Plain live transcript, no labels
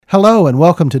Hello and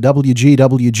welcome to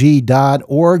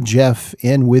WGWG.org. Jeff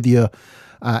in with you.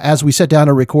 As we sit down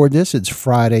to record this, it's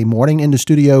Friday morning. In the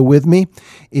studio with me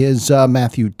is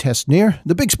Matthew Tessnear,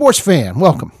 the big sports fan.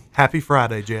 Welcome. Happy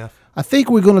Friday, Jeff. I think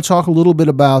we're going to talk a little bit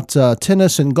about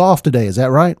tennis and golf today. Is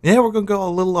that right? Yeah, we're going to go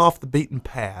a little off the beaten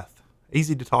path.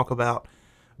 Easy to talk about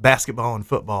basketball and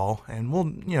football, and we'll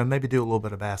maybe do a little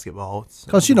bit of basketball.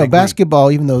 Because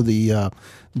basketball, even though the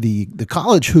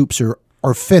college hoops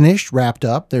are finished, wrapped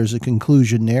up, there's a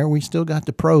conclusion there. We still got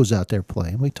the pros out there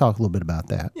playing. We talk a little bit about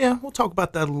that. Yeah, we'll talk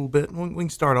about that a little bit. We can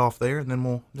start off there, and then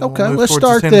we'll let's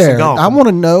start there. I want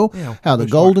to know how the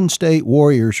Golden State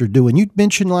Warriors are doing. You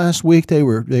mentioned last week they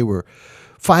were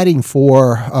fighting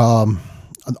for an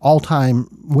all-time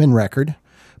win record.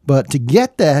 But to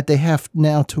get that, they have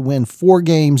now to win 4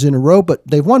 games in a row, but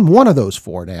they've won one of those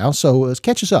 4 now, so let's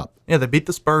catch us up. Yeah, they beat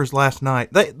the Spurs last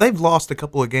night. They've lost a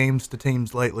couple of games to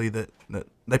teams lately that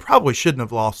they probably shouldn't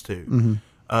have lost to.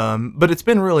 Mm-hmm. But it's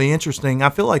been really interesting.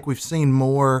 I feel like we've seen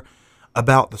more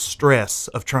about the stress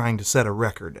of trying to set a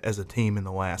record as a team in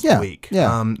the last week.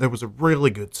 Yeah. There was a really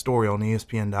good story on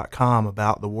ESPN.com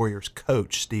about the Warriors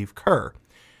coach, Steve Kerr.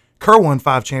 Kerr won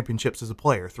 5 championships as a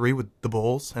player, 3 with the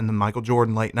Bulls and the Michael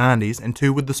Jordan late 90s, and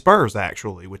 2 with the Spurs,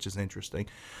 actually, which is interesting.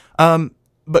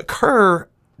 But Kerr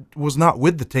was not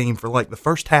with the team for like the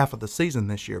first half of the season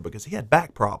this year because he had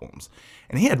back problems.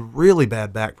 And he had really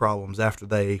bad back problems after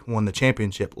they won the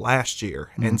championship last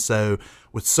year. Mm-hmm. And so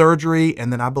with surgery,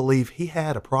 and then I believe he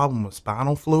had a problem with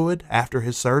spinal fluid after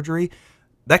his surgery,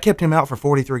 that kept him out for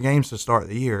 43 games to start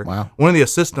the year. Wow. One of the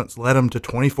assistants led him to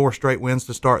 24 straight wins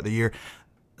to start the year.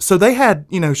 So they had,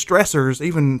 stressors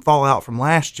even fall out from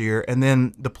last year, and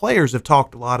then the players have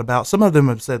talked a lot about, some of them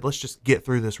have said, let's just get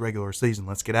through this regular season.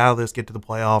 Let's get out of this, get to the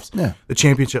playoffs. Yeah. The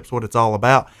championship's what it's all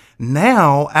about.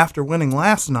 Now, after winning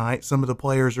last night, some of the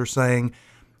players are saying,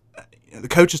 the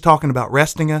coach is talking about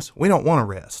resting us. We don't want to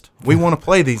rest. We want to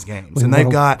play these games. And they've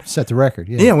got... set the record,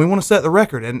 Yeah, we want to set the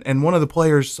record. And one of the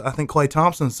players, I think Klay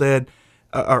Thompson said,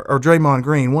 or Draymond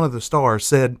Green, one of the stars,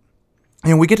 said,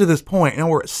 we get to this point,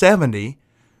 we're at 70,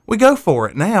 we go for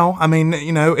it now. I mean,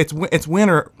 it's win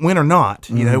or not.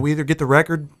 Mm-hmm. We either get the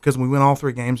record because we win all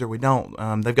 3 games or we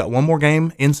don't. They've got one more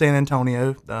game in San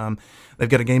Antonio. They've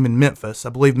got a game in Memphis. I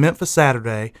believe Memphis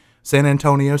Saturday, San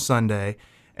Antonio Sunday,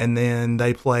 and then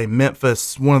they play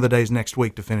Memphis one of the days next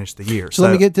week to finish the year. So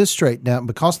let me get this straight now.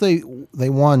 Because they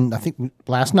won, I think,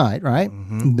 last night, right?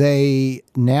 Mm-hmm. They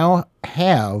now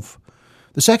have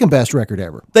the second best record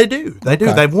ever. They do. They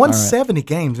do. They've won All right. 70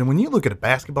 games, and when you look at a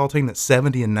basketball team that's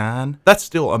 70-9, that's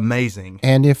still amazing.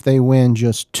 And if they win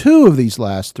just 2 of these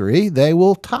last 3, they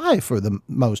will tie for the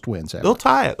most wins ever. They'll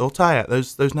tie it.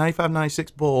 Those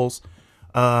 95-96 Bulls,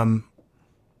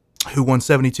 who won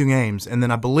 72 games, and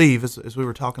then I believe, as we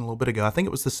were talking a little bit ago, I think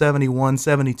it was the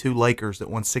 71-72 Lakers that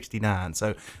won 69.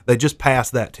 So they just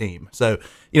passed that team. So,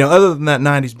 other than that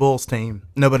 90s Bulls team,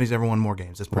 nobody's ever won more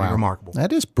games. That's pretty remarkable.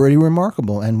 That is pretty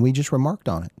remarkable, and we just remarked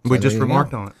on it. We just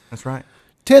remarked on it. That's right.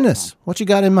 Tennis, what you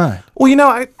got in mind?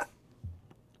 Well,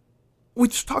 we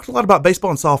just talked a lot about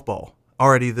baseball and softball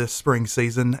already this spring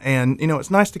season, and, it's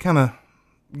nice to kind of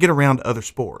get around to other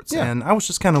sports. Yeah. And I was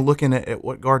just kind of looking at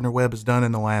what Gardner-Webb has done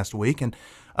in the last week. And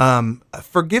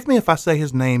forgive me if I say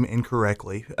his name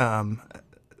incorrectly.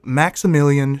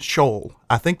 Maximilian Scholl.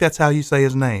 I think that's how you say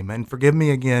his name. And forgive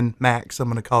me again, Max, I'm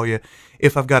going to call you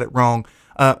if I've got it wrong.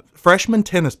 Freshman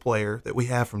tennis player that we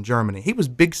have from Germany. He was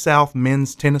Big South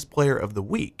Men's Tennis Player of the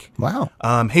Week. Wow.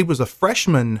 He was a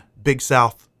freshman Big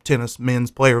South Tennis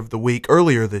Men's Player of the Week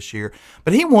earlier this year,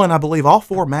 but he won, I believe, all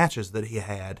 4 matches that he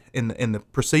had in the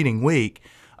preceding week.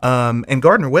 And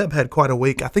Gardner-Webb had quite a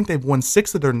week. I think they've won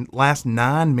 6 of their last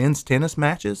 9 men's tennis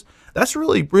matches. That's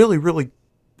really, really, really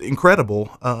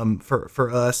incredible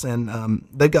for us. And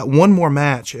they've got one more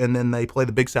match, and then they play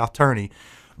the Big South Tourney.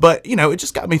 But it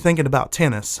just got me thinking about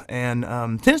tennis, and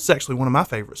tennis is actually one of my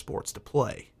favorite sports to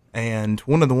play, and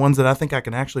one of the ones that I think I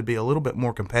can actually be a little bit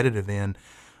more competitive in.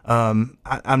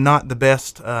 I'm not the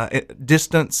best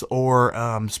distance or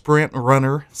sprint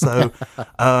runner, so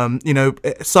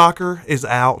soccer is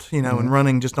out, and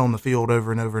running just on the field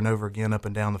over and over and over again, up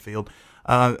and down the field.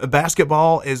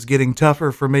 Basketball is getting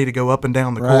tougher for me to go up and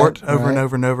down the court over and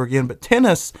over and over again. But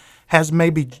tennis has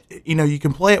maybe, you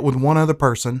can play it with one other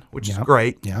person, which is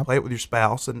great. Yep. Play it with your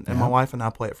spouse, and my wife and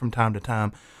I play it from time to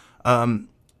time.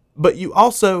 But you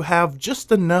also have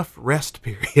just enough rest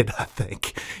period, I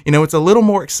think. It's a little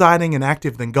more exciting and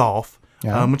active than golf,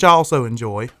 which I also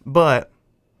enjoy. But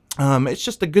It's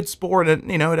just a good sport,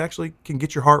 and it actually can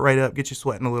get your heart rate up, get you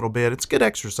sweating a little bit. It's good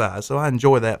exercise, so I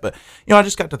enjoy that. But I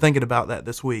just got to thinking about that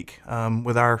this week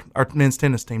with our men's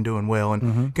tennis team doing well,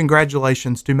 and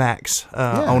congratulations to Max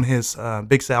on his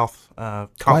Big South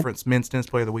Conference Men's Tennis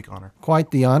Player of the Week honor.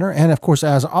 Quite the honor, and of course,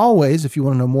 as always, if you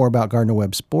want to know more about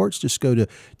Gardner-Webb Sports, just go to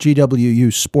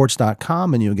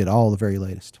gwusports.com, and you'll get all the very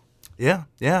latest. Yeah.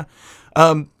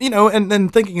 And then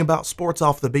thinking about sports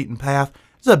off the beaten path.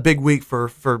 It's a big week for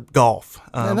golf.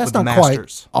 And that's with the not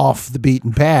Masters. Quite off the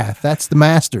beaten path. That's the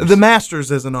Masters. The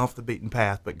Masters isn't off the beaten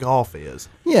path, but golf is.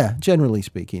 Yeah, generally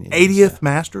speaking. 80th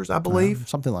Masters, I believe.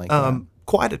 Something like that.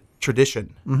 Quite a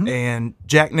tradition. And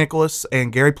Jack Nicklaus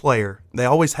and Gary Player, they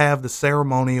always have the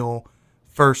ceremonial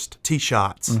first tee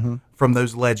shots from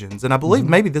those legends. And I believe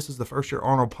maybe this is the first year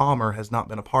Arnold Palmer has not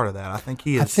been a part of that. I think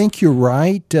he is. I think you're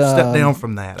right. Stepped down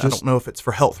from that. I don't know if it's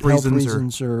for health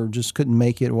reasons or just couldn't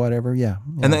make it, whatever. Yeah.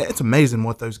 And it's amazing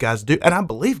what those guys do. And I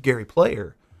believe Gary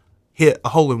Player hit a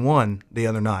hole-in-one the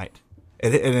other night.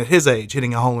 And at his age,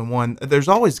 hitting a hole-in-one, there's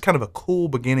always kind of a cool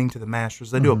beginning to the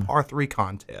Masters. They do a par 3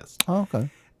 contest. Oh,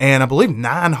 okay. And I believe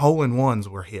 9 hole-in-ones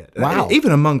were hit. Wow.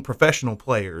 Even among professional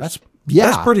players.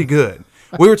 That's pretty good.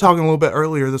 We were talking a little bit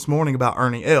earlier this morning about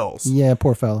Ernie Els. Yeah,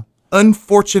 poor fella.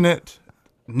 Unfortunate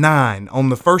 9 on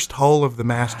the first hole of the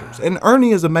Masters. And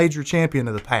Ernie is a major champion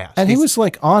of the past. And he was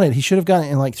on it. He should have gotten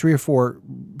it in 3 or 4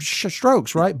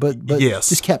 strokes, right? But yes.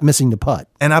 Just kept missing the putt.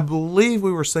 And I believe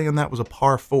we were saying that was a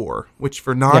par 4, which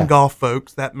for non-golf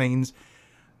folks, that means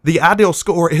the ideal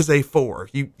score is a 4.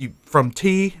 You from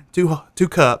tee to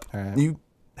cup, you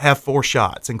have 4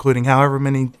 shots, including however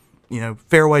many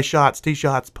fairway shots, tee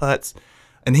shots, putts.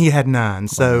 And he had 9.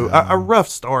 So a rough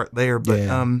start there.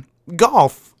 But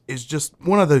golf is just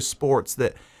one of those sports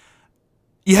that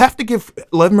you have to give,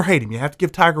 love him or hate him, you have to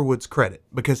give Tiger Woods credit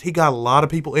because he got a lot of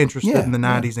people interested in the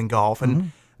 90s in golf.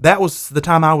 And that was the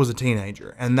time I was a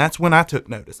teenager. And that's when I took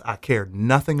notice. I cared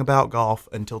nothing about golf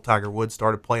until Tiger Woods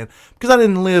started playing because I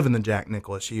didn't live in the Jack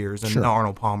Nicklaus years and the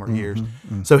Arnold Palmer years.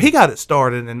 So he got it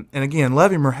started. And again,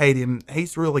 love him or hate him,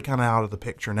 he's really kind of out of the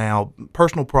picture now.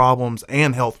 Personal problems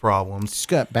and health problems. He's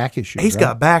got back issues. He's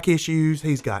got back issues.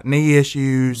 He's got knee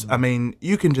issues. I mean,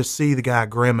 you can just see the guy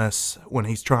grimace when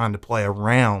he's trying to play a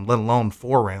round, let alone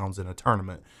 4 rounds in a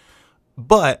tournament.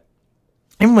 But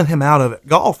even with him out of it,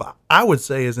 golf, I would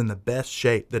say, is in the best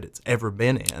shape that it's ever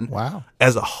been in. Wow.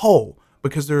 As a whole,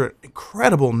 because there are an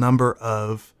incredible number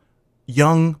of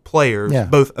young players,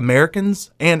 both Americans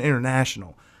and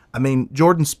international. I mean,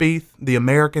 Jordan Spieth, the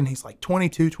American, he's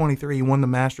 22, 23. He won the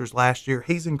Masters last year.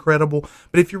 He's incredible.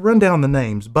 But if you run down the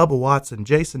names, Bubba Watson,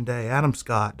 Jason Day, Adam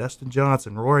Scott, Dustin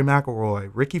Johnson, Rory McIlroy,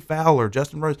 Ricky Fowler,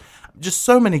 Justin Rose, just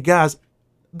so many guys.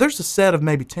 There's a set of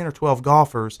maybe 10 or 12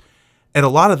 golfers at a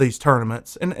lot of these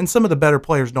tournaments, and some of the better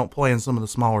players don't play in some of the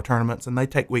smaller tournaments, and they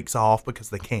take weeks off because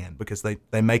they can, because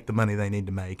they make the money they need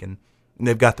to make, and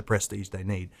they've got the prestige they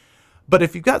need. But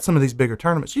if you've got some of these bigger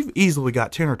tournaments, you've easily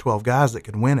got 10 or 12 guys that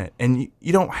can win it, and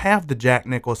you don't have the Jack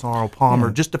Nicklaus, Arnold Palmer,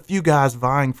 just a few guys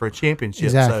vying for a championship.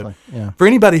 Exactly. So for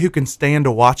anybody who can stand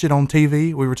to watch it on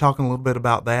TV, we were talking a little bit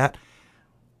about that.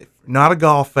 If you're not a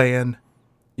golf fan,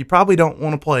 you probably don't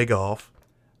want to play golf.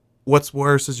 What's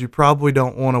worse is you probably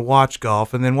don't want to watch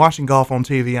golf. And then watching golf on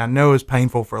TV, I know, is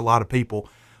painful for a lot of people.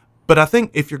 But I think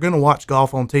if you're going to watch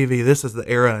golf on TV, this is the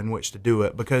era in which to do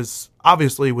it. Because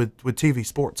obviously with TV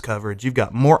sports coverage, you've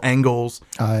got more angles,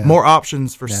 more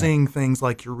options for seeing things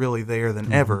like you're really there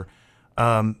than ever.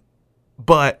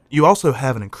 But you also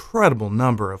have an incredible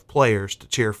number of players to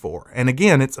cheer for. And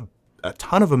again, it's a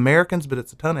ton of Americans, but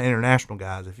it's a ton of international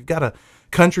guys. If you've got a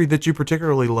country that you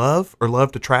particularly love or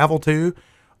love to travel to,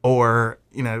 or,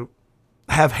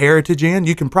 have heritage in,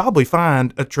 you can probably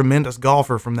find a tremendous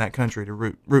golfer from that country to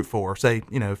root for. Say,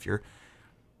 if your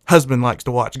husband likes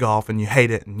to watch golf and you hate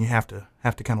it and you have to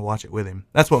kind of watch it with him.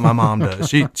 That's what my mom does.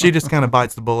 She just kind of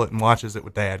bites the bullet and watches it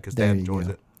with Dad because Dad enjoys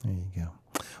it. There you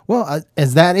go. Well,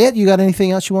 is that it? You got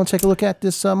anything else you want to take a look at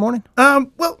this morning?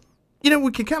 Well,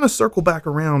 we can kind of circle back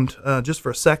around just for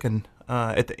a second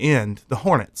at the end. The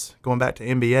Hornets, going back to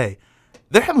NBA.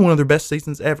 They're having one of their best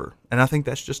seasons ever, and I think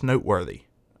that's just noteworthy.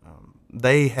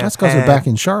 That's because they're back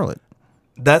in Charlotte.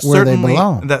 That's where they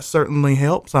belong. That certainly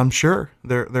helps, I'm sure.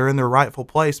 They're in their rightful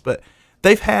place, but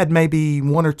they've had maybe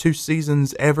 1 or 2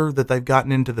 seasons ever that they've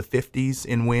gotten into the 50s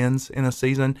in wins in a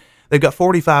season. They've got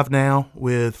 45 now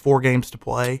with 4 games to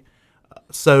play.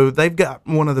 So they've got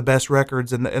one of the best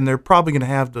records, and they're probably going to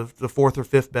have the 4th or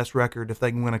 5th best record if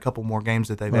they can win a couple more games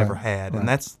that they've ever had, and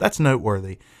that's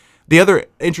noteworthy. The other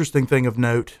interesting thing of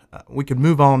note, we can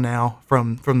move on now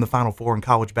from the Final Four in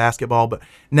college basketball, but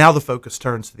now the focus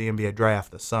turns to the NBA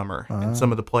draft this summer and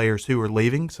some of the players who are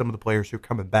leaving, some of the players who are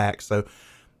coming back. So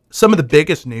some of the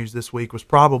biggest news this week was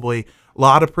probably a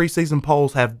lot of preseason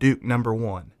polls have Duke number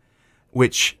 1,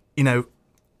 which,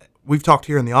 we've talked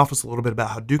here in the office a little bit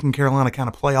about how Duke and Carolina kind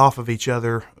of play off of each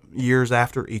other years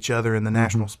after each other in the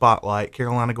national spotlight.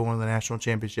 Carolina going to the national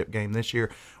championship game this year.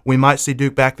 We might see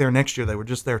Duke back there next year. They were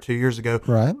just there 2 years ago.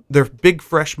 Right. Their big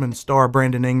freshman star,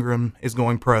 Brandon Ingram, is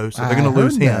going pro, so they're going to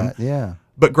lose him. That, yeah.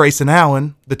 But Grayson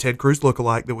Allen, the Ted Cruz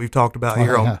lookalike that we've talked about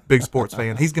here on Big Sports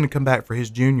Fan, he's going to come back for his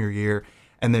junior year.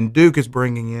 And then Duke is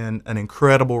bringing in an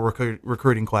incredible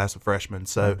recruiting class of freshmen.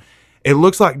 So it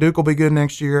looks like Duke will be good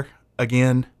next year.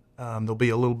 Again, they'll be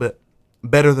a little bit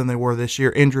better than they were this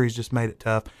year. Injuries just made it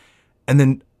tough. And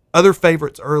then other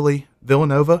favorites early,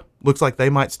 Villanova, looks like they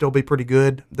might still be pretty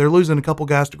good. They're losing a couple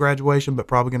guys to graduation, but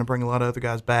probably going to bring a lot of other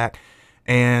guys back.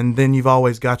 And then you've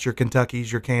always got your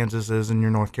Kentuckys, your Kansases, and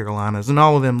your North Carolinas, and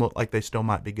all of them look like they still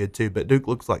might be good too. But Duke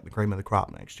looks like the cream of the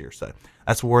crop next year. So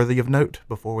that's worthy of note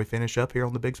before we finish up here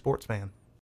on the Big Sports Fan.